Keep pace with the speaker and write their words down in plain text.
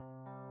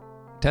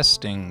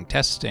Testing.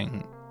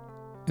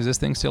 Is this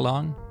thing still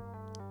on?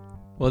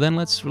 Well then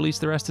let's release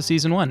the rest of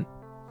Season 1.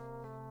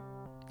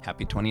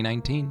 Happy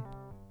 2019.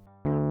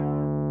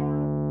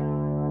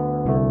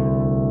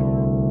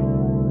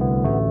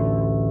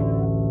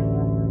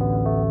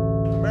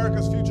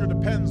 America's future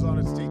depends on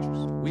its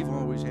teachers. We've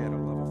always had a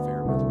love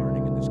affair with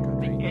learning in this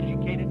country. The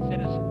educated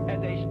citizen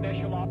has a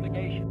special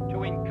obligation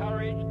to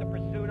encourage the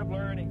pursuit of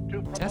learning.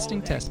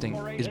 Testing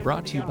is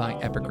brought to you by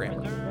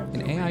Epigrammer,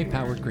 an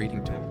AI-powered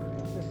grading tool.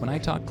 When I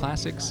taught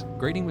classics,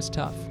 grading was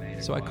tough,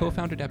 so I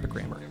co-founded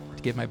Epigrammer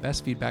to give my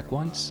best feedback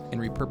once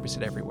and repurpose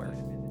it everywhere.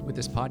 With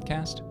this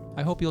podcast,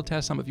 I hope you'll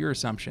test some of your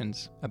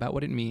assumptions about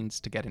what it means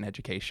to get an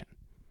education.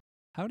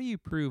 How do you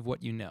prove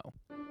what you know?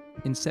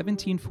 In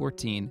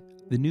 1714,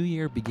 the new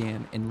year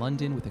began in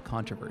London with a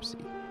controversy.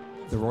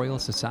 The Royal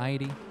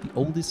Society, the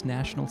oldest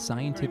national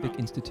scientific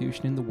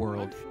institution in the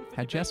world,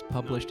 had just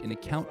published an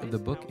account of the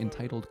book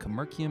entitled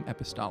Commercium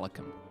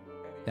Epistolicum.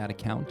 That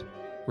account,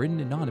 written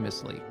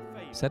anonymously,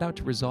 set out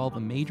to resolve a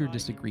major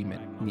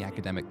disagreement in the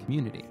academic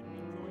community.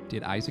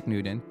 Did Isaac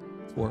Newton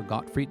or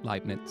Gottfried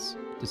Leibniz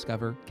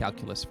discover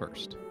calculus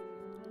first?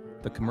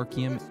 The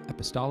Commercium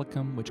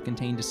Epistolicum, which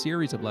contained a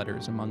series of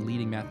letters among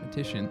leading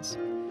mathematicians,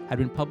 had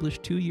been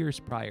published 2 years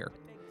prior,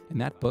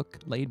 and that book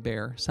laid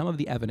bare some of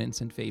the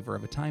evidence in favor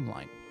of a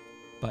timeline.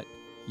 But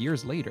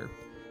years later,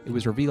 it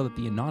was revealed that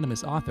the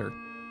anonymous author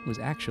was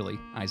actually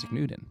Isaac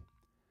Newton.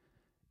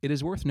 It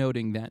is worth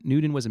noting that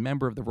Newton was a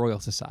member of the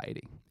Royal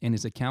Society, and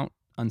his account,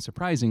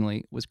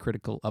 unsurprisingly, was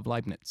critical of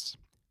Leibniz.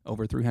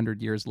 Over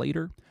 300 years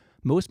later,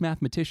 most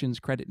mathematicians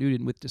credit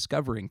Newton with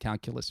discovering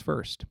calculus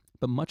first,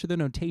 but much of the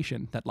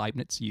notation that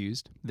Leibniz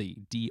used, the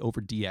d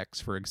over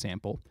dx for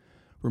example,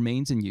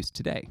 remains in use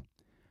today.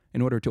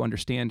 In order to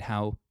understand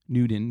how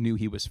Newton knew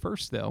he was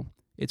first, though,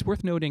 it's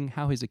worth noting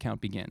how his account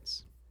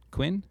begins.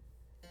 Quinn?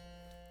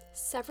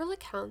 Several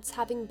accounts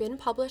having been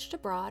published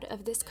abroad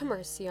of this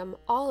commercium,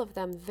 all of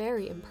them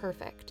very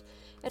imperfect,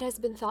 it has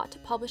been thought to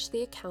publish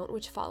the account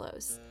which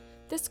follows.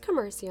 This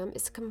commercium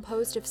is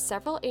composed of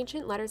several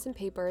ancient letters and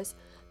papers,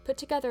 put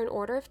together in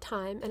order of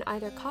time and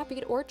either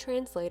copied or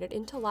translated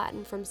into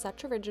Latin from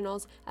such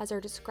originals as are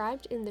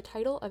described in the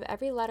title of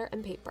every letter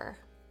and paper.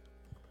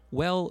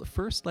 Well,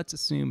 first let's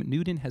assume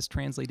Newton has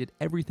translated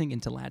everything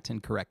into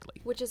Latin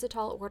correctly. Which is a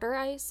tall order,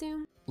 I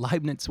assume?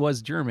 Leibniz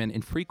was German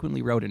and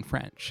frequently wrote in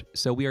French,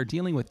 so we are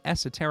dealing with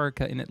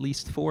esoterica in at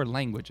least 4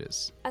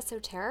 languages.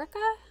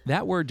 Esoterica?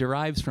 That word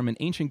derives from an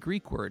ancient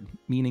Greek word,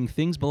 meaning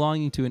things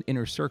belonging to an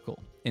inner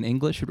circle. In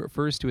English, it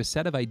refers to a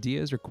set of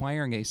ideas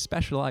requiring a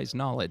specialized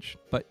knowledge.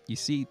 But you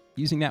see,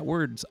 using that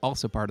word is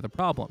also part of the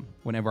problem.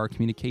 Whenever our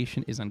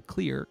communication is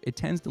unclear, it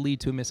tends to lead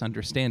to a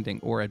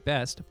misunderstanding, or at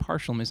best, a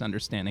partial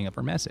misunderstanding of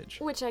our message.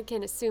 Which I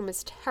can assume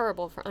is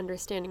terrible for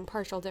understanding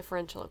partial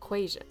differential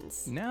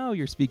equations. Now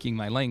you're speaking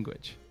my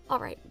language.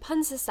 Alright,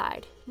 puns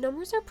aside,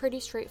 numbers are pretty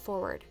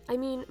straightforward. I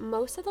mean,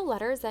 most of the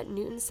letters that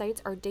Newton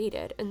cites are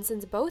dated, and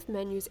since both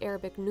men use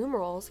Arabic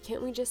numerals,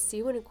 can't we just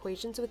see when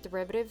equations with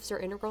derivatives or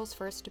integrals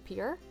first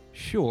appear?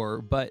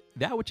 Sure, but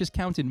that which is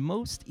counted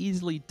most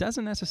easily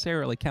doesn't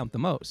necessarily count the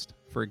most.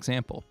 For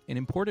example, an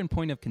important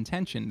point of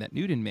contention that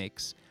Newton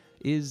makes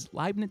is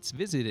Leibniz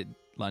visited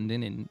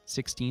London in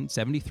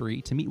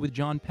 1673 to meet with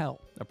John Pell,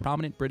 a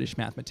prominent British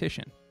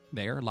mathematician.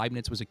 There,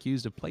 Leibniz was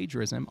accused of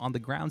plagiarism on the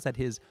grounds that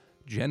his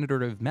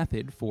generative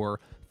method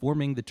for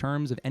forming the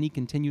terms of any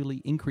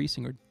continually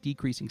increasing or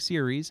decreasing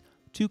series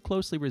too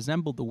closely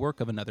resembled the work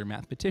of another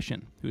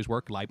mathematician, whose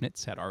work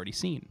Leibniz had already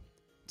seen.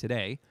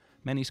 Today,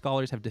 many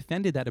scholars have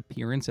defended that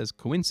appearance as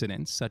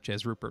coincidence, such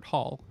as Rupert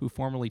Hall, who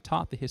formerly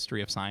taught the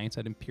history of science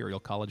at Imperial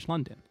College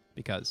London,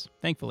 because,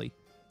 thankfully,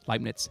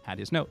 Leibniz had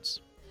his notes.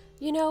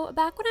 You know,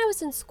 back when I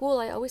was in school,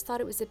 I always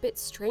thought it was a bit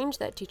strange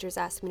that teachers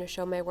asked me to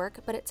show my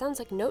work, but it sounds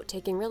like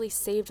note-taking really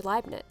saved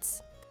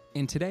Leibniz.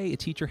 And today, a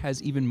teacher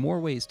has even more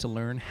ways to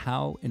learn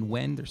how and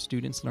when their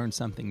students learn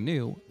something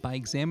new by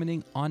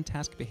examining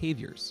on-task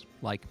behaviors,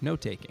 like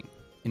note-taking.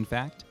 In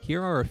fact,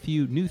 here are a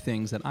few new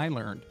things that I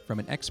learned from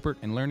an expert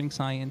in learning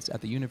science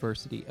at the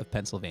University of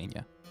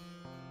Pennsylvania.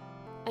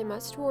 I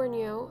must warn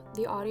you,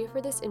 the audio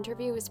for this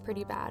interview is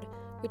pretty bad.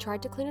 We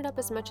tried to clean it up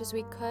as much as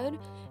we could,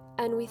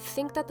 and we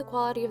think that the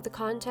quality of the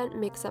content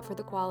makes up for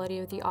the quality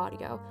of the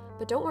audio.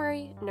 But don't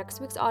worry, next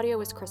week's audio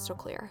is crystal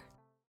clear.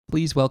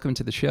 Please welcome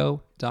to the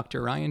show,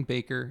 Dr. Ryan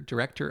Baker,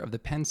 Director of the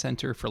Penn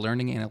Center for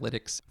Learning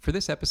Analytics. For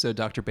this episode,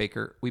 Dr.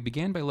 Baker, we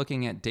began by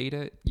looking at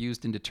data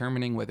used in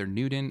determining whether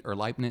Newton or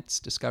Leibniz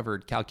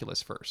discovered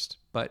calculus first.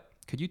 But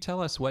could you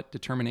tell us what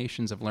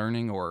determinations of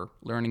learning or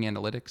learning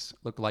analytics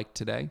look like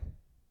today?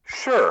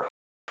 Sure.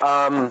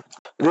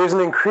 There's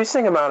an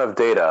increasing amount of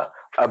data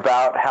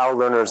about how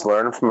learners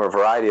learn from a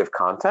variety of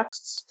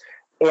contexts.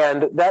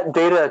 And that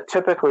data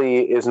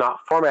typically is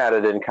not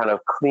formatted in kind of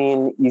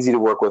clean, easy to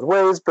work with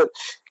ways, but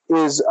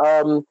is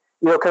kind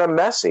of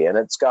messy, and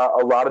it's got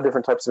a lot of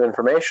different types of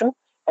information,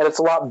 and it's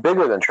a lot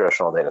bigger than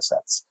traditional data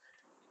sets.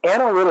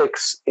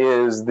 Analytics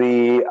is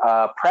the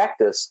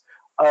practice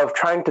of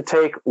trying to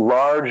take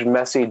large,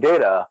 messy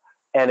data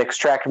and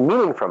extract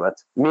meaning from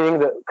it, meaning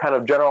that kind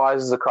of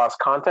generalizes across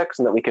context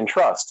and that we can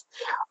trust.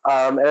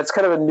 And it's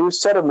kind of a new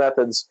set of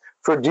methods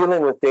for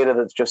dealing with data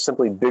that's just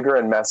simply bigger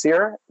and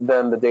messier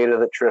than the data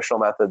that traditional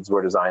methods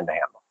were designed to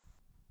handle.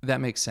 That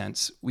makes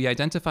sense. We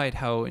identified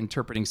how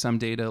interpreting some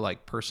data,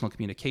 like personal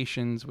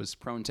communications, was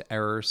prone to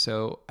error,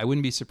 so I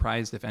wouldn't be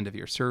surprised if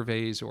end-of-year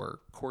surveys or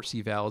course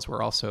evals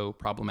were also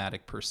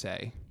problematic per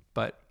se.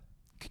 But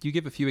could you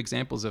give a few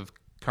examples of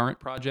current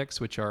projects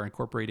which are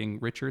incorporating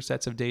richer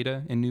sets of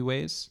data in new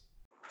ways?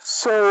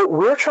 So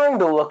we're trying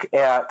to look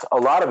at a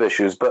lot of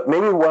issues, but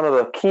maybe one of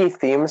the key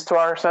themes to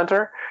our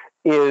center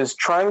is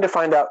trying to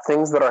find out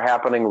things that are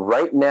happening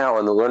right now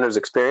in the learner's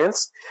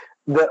experience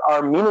that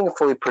are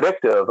meaningfully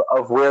predictive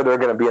of where they're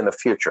going to be in the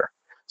future.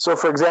 So,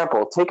 for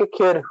example, take a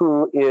kid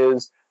who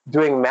is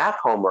doing math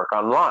homework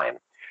online.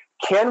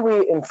 Can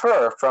we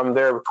infer from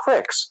their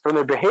clicks, from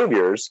their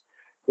behaviors,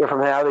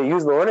 from how they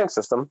use the learning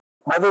system,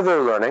 whether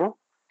they're learning,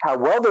 how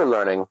well they're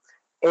learning,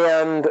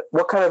 and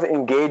what kind of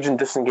engaged and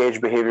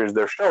disengaged behaviors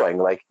they're showing,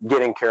 like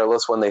getting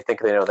careless when they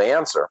think they know the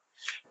answer?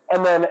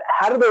 And then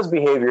how do those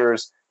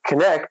behaviors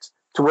connect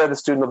to where the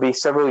student will be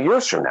several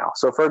years from now?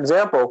 So, for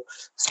example,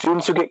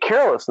 students who get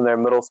careless in their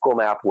middle school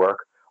math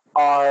work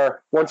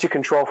are, once you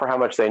control for how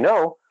much they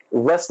know,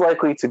 less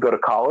likely to go to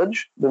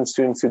college than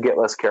students who get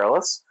less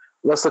careless,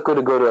 less likely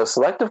to go to a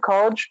selective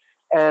college,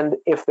 and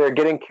if they're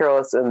getting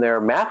careless in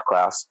their math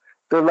class,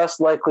 they're less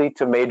likely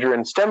to major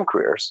in STEM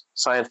careers,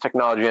 science,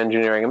 technology,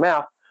 engineering, and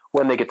math,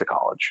 when they get to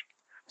college.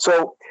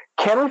 So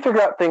can we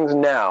figure out things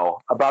now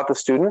about the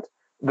student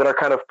that are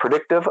kind of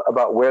predictive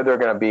about where they're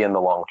going to be in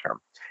the long term?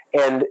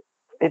 And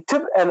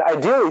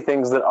ideally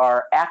things that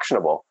are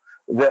actionable,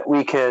 that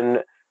we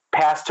can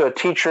pass to a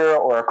teacher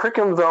or a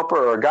curriculum developer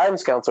or a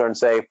guidance counselor and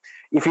say,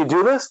 if you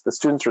do this, the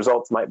student's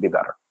results might be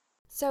better.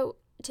 So,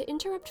 to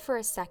interrupt for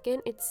a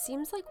second, it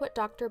seems like what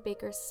Dr.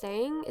 Baker's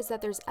saying is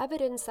that there's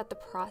evidence that the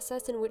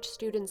process in which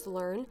students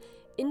learn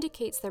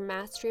indicates their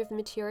mastery of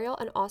material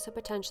and also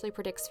potentially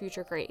predicts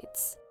future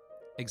grades.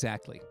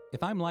 Exactly.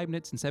 If I'm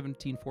Leibniz in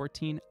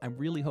 1714, I'm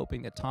really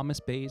hoping that Thomas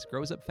Bayes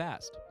grows up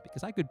fast,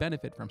 because I could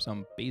benefit from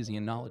some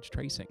Bayesian knowledge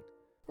tracing.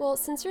 Well,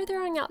 since you're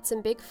throwing out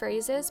some big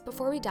phrases,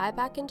 before we dive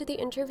back into the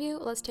interview,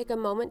 let's take a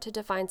moment to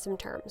define some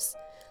terms.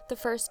 The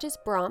first is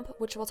BROMP,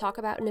 which we'll talk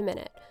about in a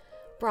minute.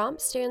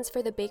 BROMP stands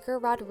for the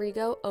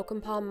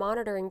Baker-Rodrigo-Occampo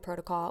Monitoring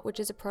Protocol, which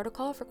is a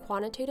protocol for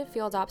quantitative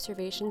field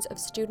observations of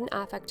student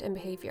affect and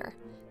behavior.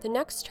 The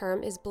next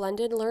term is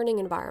Blended Learning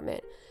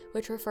Environment,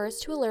 which refers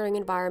to a learning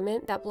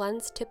environment that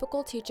blends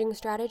typical teaching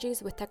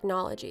strategies with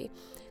technology.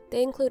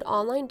 They include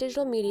online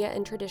digital media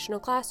and traditional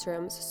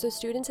classrooms, so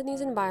students in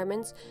these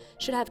environments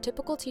should have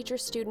typical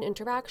teacher-student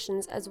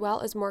interactions as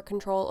well as more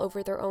control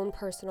over their own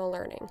personal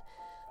learning.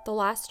 The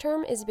last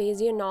term is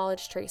Bayesian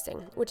knowledge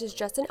tracing, which is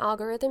just an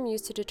algorithm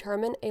used to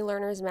determine a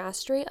learner's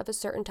mastery of a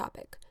certain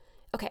topic.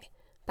 Okay,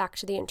 back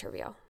to the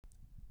interview.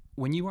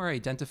 When you are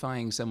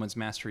identifying someone's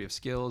mastery of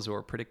skills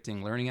or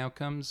predicting learning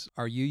outcomes,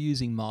 are you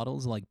using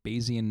models like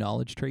Bayesian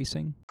knowledge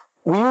tracing?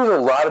 We use a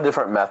lot of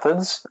different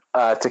methods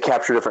to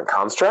capture different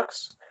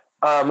constructs.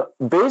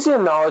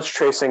 Bayesian knowledge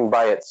tracing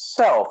by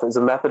itself is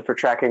a method for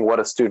tracking what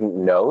a student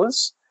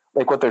knows,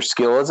 like what their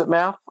skill is at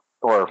math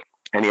or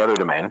any other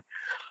domain.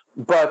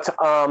 But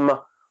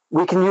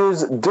we can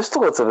use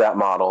distillates of that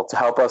model to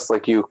help us,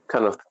 like you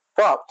kind of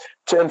thought,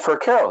 to infer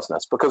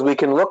carelessness, because we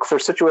can look for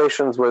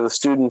situations where the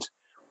student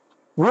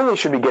really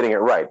should be getting it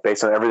right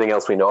based on everything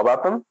else we know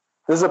about them.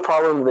 This is a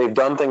problem. They've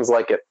done things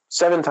like it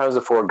 7 times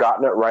before,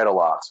 gotten it right a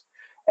lot.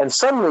 And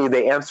suddenly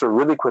they answer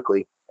really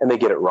quickly and they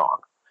get it wrong.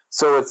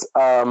 So it's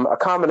a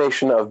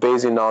combination of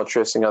Bayesian knowledge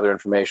tracing and other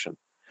information.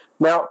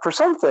 Now, for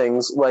some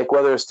things, like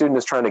whether a student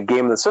is trying to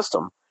game the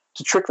system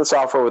to trick the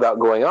software without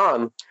going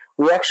on,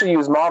 we actually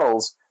use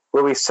models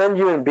where we send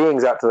human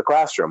beings out to the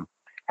classroom,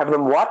 have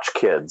them watch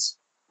kids,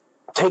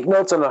 take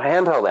notes on a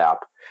handheld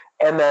app,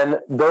 and then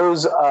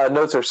those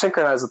notes are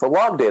synchronized with the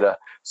log data,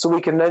 so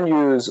we can then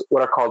use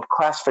what are called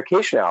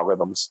classification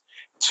algorithms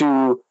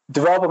to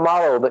develop a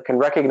model that can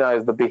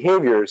recognize the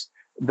behaviors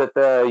that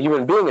the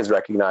human being is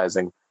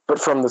recognizing, but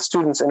from the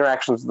student's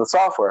interactions with the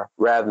software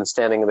rather than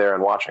standing there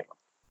and watching them.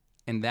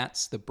 And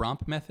that's the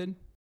BROMP method?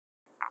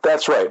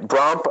 That's right.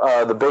 BROMP,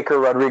 the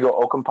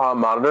Baker-Rodrigo-Occampo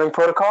Monitoring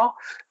Protocol,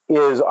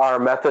 is our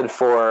method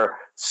for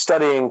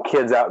studying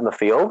kids out in the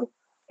field,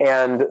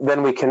 and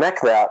then we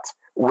connect that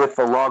with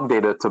the log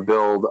data to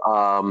build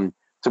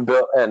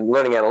and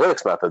learning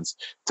analytics methods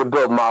to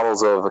build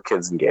models of a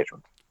kid's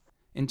engagement.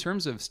 In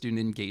terms of student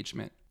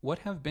engagement, what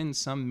have been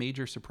some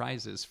major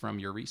surprises from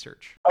your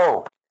research?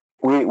 Oh,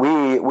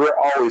 we're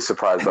always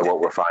surprised by what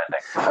we're finding.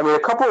 I mean, a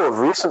couple of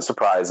recent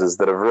surprises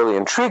that have really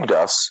intrigued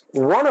us.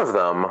 One of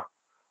them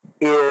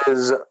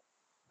is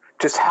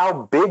just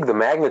how big the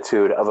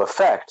magnitude of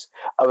effect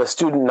of a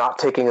student not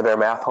taking their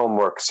math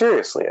homework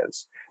seriously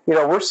is. You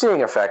know, we're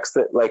seeing effects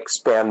that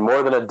span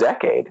more than a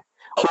decade.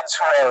 Kids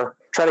who are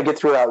trying to get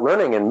through that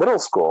learning in middle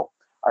school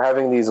are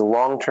having these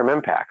long-term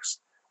impacts.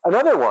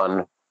 Another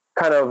one,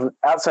 kind of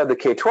outside the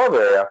K-12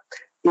 area,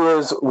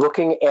 is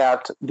looking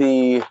at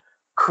the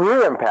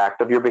career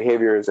impact of your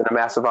behaviors in a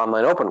massive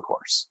online open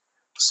course.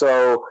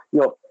 So,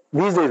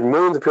 these days,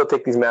 millions of people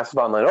take these massive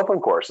online open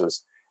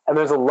courses, and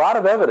there's a lot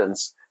of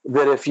evidence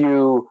that if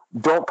you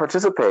don't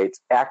participate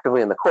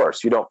actively in the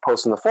course, you don't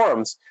post in the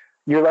forums,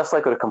 you're less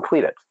likely to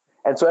complete it.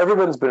 And so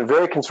everyone's been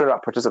very concerned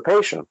about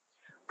participation.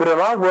 But in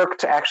our work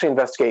to actually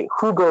investigate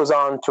who goes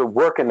on to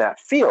work in that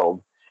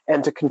field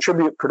and to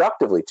contribute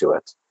productively to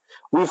it,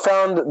 we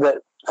found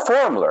that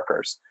forum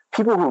lurkers,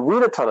 people who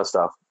read a ton of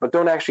stuff but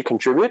don't actually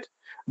contribute,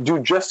 do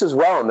just as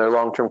well in their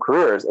long-term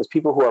careers as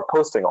people who are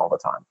posting all the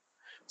time.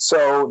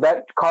 So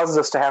that causes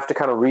us to have to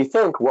kind of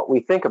rethink what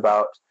we think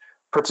about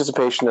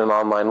participation in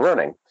online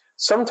learning.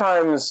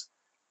 Sometimes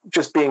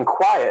just being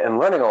quiet and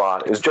learning a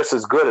lot is just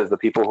as good as the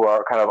people who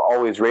are kind of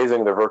always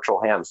raising their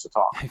virtual hands to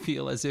talk. I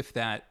feel as if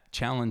that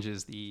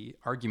challenges the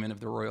argument of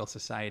the Royal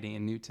Society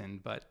in Newton,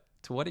 but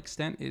to what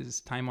extent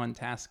is time on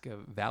task a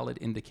valid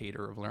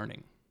indicator of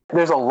learning?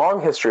 There's a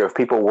long history of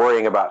people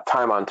worrying about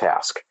time on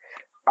task.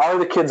 Are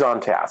the kids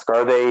on task?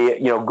 Are they,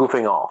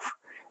 goofing off?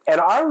 And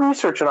our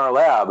research in our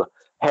lab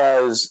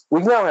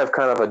we now have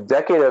kind of a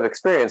decade of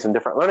experience in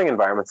different learning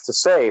environments to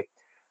say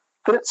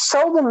that it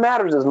seldom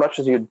matters as much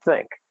as you'd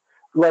think.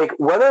 Like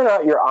whether or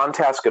not you're on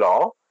task at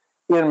all,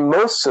 in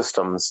most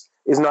systems,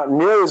 is not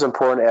nearly as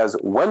important as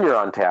when you're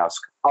on task.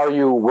 Are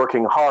you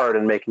working hard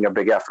and making a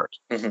big effort?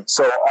 Mm-hmm.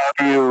 So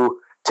are you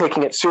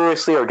taking it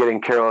seriously or getting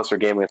careless or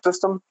gaming the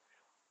system?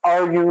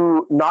 Are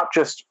you not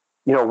just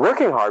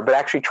working hard, but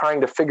actually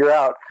trying to figure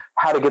out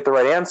how to get the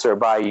right answer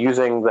by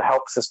using the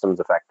help systems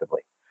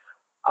effectively?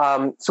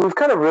 So we've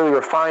kind of really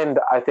refined,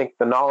 I think,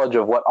 the knowledge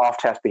of what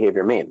off-task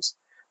behavior means.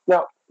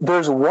 Now,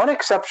 there's one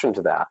exception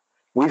to that.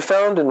 We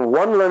found in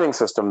one learning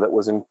system that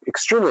was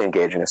extremely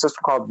engaging, a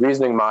system called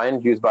Reasoning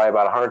Mind, used by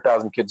about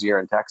 100,000 kids a year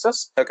in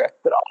Texas, that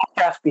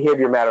off-task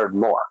behavior mattered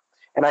more.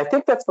 And I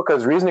think that's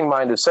because Reasoning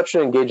Mind is such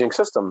an engaging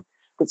system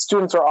that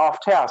students are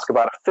off-task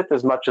about a fifth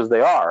as much as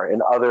they are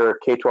in other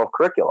K-12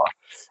 curricula.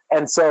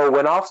 And so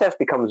when off-task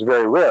becomes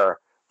very rare,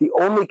 the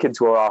only kids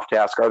who are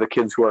off-task are the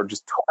kids who are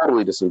just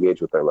totally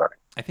disengaged with their learning.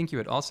 I think you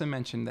had also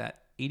mentioned that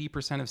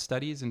 80% of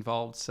studies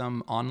involved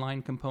some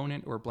online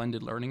component or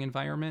blended learning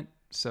environment.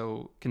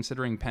 So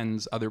considering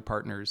Penn's other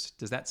partners,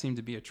 does that seem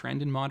to be a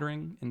trend in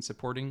monitoring and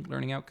supporting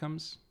learning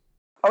outcomes?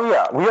 Oh,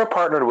 yeah. We are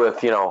partnered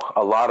with,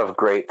 a lot of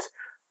great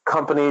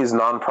companies,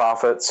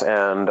 nonprofits,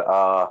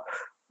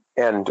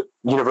 and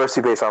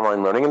university-based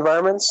online learning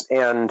environments.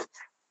 And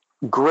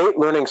great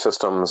learning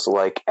systems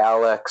like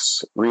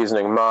Alex,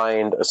 Reasoning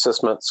Mind,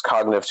 Assessments,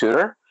 Cognitive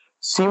Tutor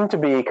seem to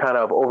be kind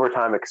of over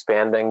time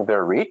expanding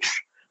their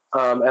reach.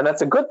 And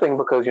that's a good thing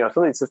because,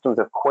 some of these systems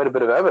have quite a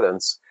bit of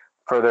evidence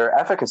for their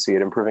efficacy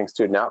at improving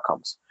student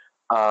outcomes.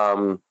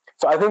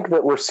 So I think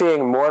that we're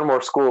seeing more and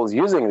more schools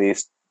using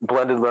these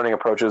blended learning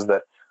approaches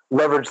that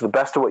leverage the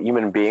best of what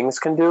human beings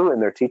can do in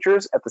their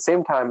teachers at the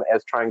same time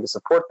as trying to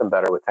support them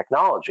better with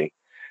technology.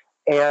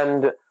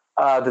 And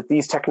that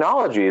these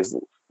technologies,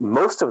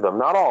 most of them,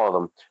 not all of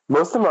them,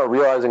 most of them are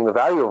realizing the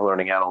value of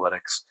learning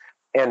analytics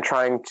and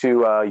trying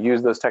to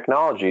use those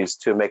technologies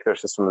to make their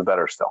systems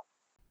better still.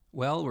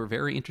 Well, we're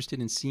very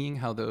interested in seeing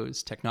how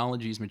those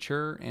technologies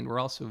mature, and we're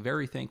also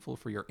very thankful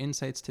for your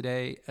insights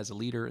today as a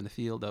leader in the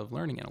field of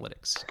learning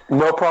analytics.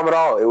 No problem at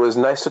all. It was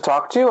nice to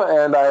talk to you,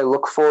 and I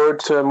look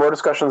forward to more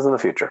discussions in the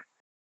future.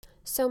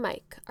 So,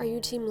 Mike, are you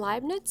Team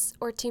Leibniz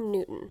or Team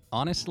Newton?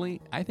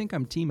 Honestly, I think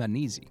I'm Team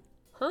Agnesi.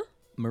 Huh?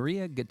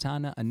 Maria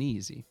Gaetana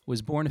Agnesi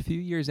was born a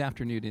few years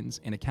after Newton's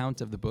an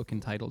account of the book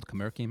entitled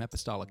Commercium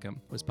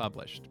Epistolicum was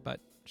published, but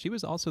she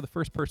was also the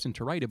first person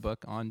to write a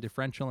book on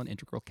differential and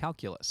integral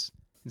calculus.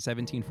 In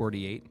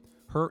 1748,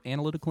 her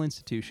Analytical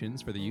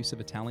Institutions for the Use of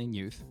Italian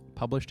Youth,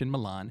 published in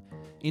Milan,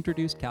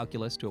 introduced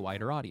calculus to a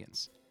wider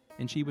audience,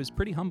 and she was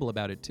pretty humble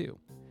about it too.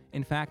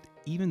 In fact,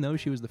 even though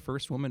she was the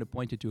first woman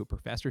appointed to a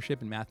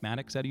professorship in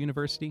mathematics at a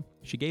university,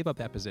 she gave up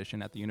that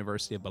position at the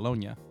University of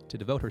Bologna to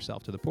devote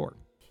herself to the poor.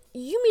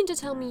 You mean to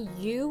tell me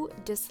you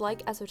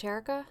dislike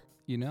esoterica?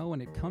 When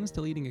it comes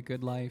to leading a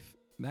good life,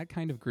 that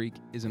kind of Greek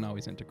isn't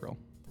always integral.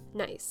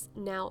 Nice.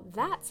 Now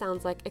that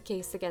sounds like a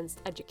case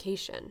against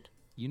education.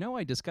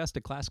 I discussed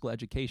a classical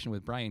education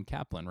with Brian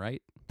Kaplan,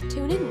 right?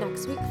 Tune in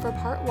next week for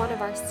part 1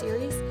 of our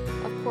series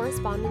of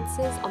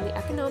correspondences on the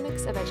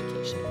economics of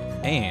education.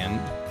 And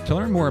to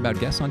learn more about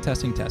guests on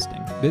Testing,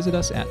 visit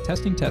us at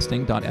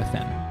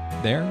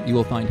testingtesting.fm. There, you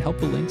will find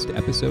helpful links to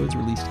episodes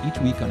released each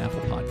week on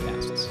Apple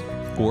Podcasts.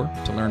 Or,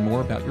 to learn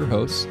more about your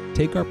hosts,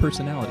 take our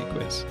personality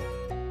quiz.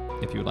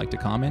 If you would like to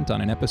comment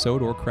on an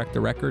episode or correct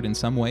the record in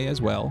some way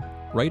as well,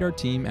 write our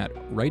team at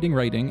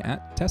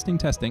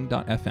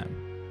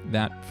writing@testingtesting.fm.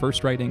 That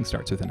first writing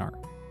starts with an R.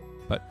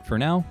 But for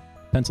now,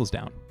 pencils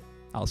down.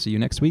 I'll see you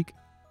next week.